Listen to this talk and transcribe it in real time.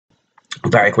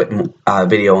very quick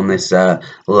video on this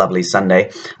lovely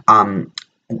Sunday.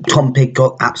 Tom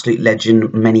Pidcock, absolute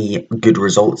legend, many good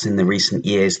results in the recent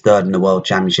years, third in the World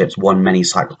Championships, won many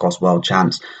cyclocross world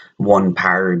champs, won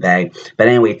Paris-Roubaix. But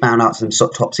anyway, found out some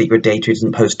top secret data. He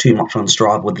doesn't post too much on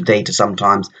Strava with the data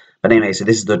sometimes. But anyway, so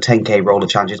this is the 10K roller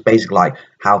challenge. It's basically like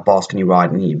how fast can you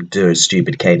ride and you do a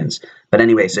stupid cadence. But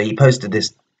anyway, so he posted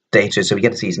this data, so we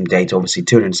get to see some data. Obviously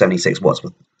 276 watts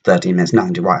with 13 minutes,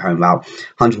 nothing to write home about.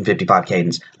 155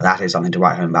 cadence, that is something to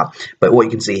write home about. But what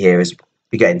you can see here is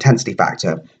you get intensity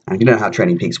factor, and if you know how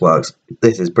Training Peaks works,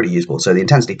 this is pretty useful. So the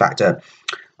intensity factor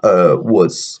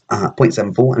was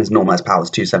 0.74 and his normalized power is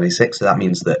 276, so that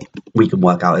means that we can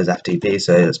work out his FTP.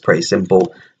 So it's pretty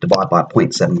simple. Divide by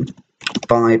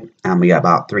 0.75 and we get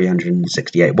about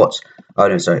 368 watts. Oh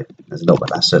no, sorry, there's a little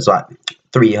bit less, so it's like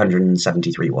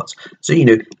 373 watts. So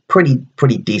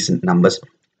pretty decent numbers.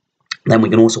 Then we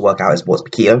can also work out his watts per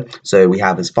kilo. So we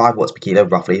have his 5 watts per kilo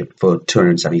roughly for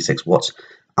 276 watts.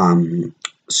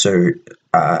 So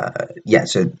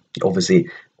obviously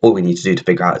all we need to do to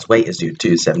figure out his weight is do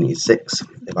 276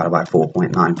 divided by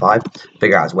 4.95,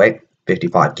 figure out his weight,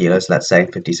 55 kilos, let's say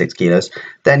 56 kilos.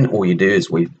 Then all you do is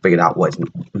we figured out what his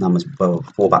numbers were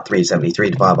for, about 373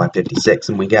 divided by 56,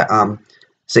 and we get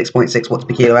 6.6 watts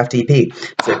per kilo FTP.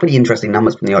 So pretty interesting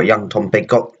numbers from the young Tom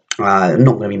Pidcock. Not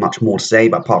going to be much more to say,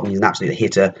 but apart from he's an absolute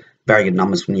hitter, very good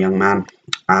numbers from the young man,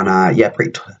 and yeah,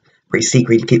 pretty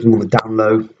secret. He keeps them on the down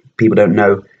low. People don't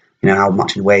know, how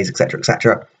much he weighs, etc.,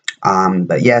 etc.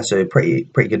 But yeah, so pretty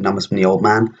good numbers from the old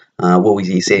man. Will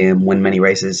we see him win many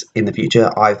races in the future?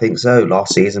 I think so.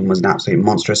 Last season was an absolute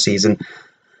monstrous season.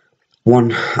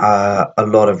 Won a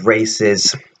lot of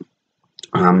races.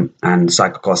 And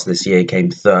cyclocross this year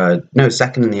came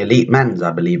second in the elite men's,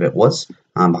 I believe it was,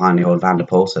 behind the old Van der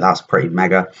Poel. So that's pretty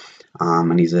mega.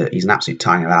 And he's an absolute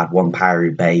tiny lad. Won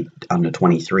Paris-Roubaix under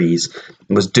 23s.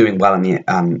 Was doing well in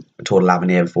the Tour de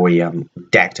l'Avenir before he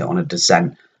decked it on a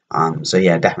descent. So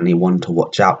yeah, definitely one to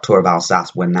watch out. Tour of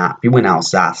Alsace, win that. If you win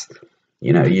Alsace,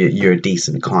 you're a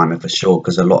decent climber for sure,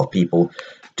 because a lot of people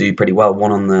do pretty well.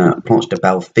 One on the Planche de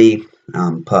Belleville,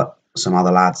 put some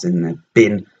other lads in the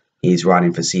bin. He's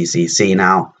riding for CCC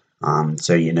now,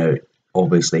 so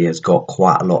obviously has got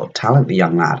quite a lot of talent, the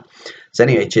young lad. So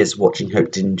anyway, cheers for watching.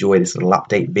 Hope to enjoy this little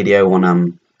update video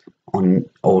on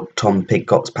old Tom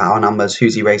Pidcock's power numbers.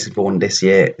 Who's he racing for this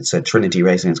year? It's a Trinity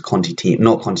Racing. It's Conti team,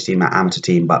 not Conti team, amateur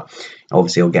team, but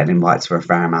obviously he'll get invites for a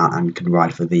fair amount and can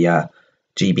ride for the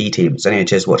GB team. So anyway,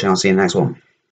 cheers for watching. I'll see you in the next one.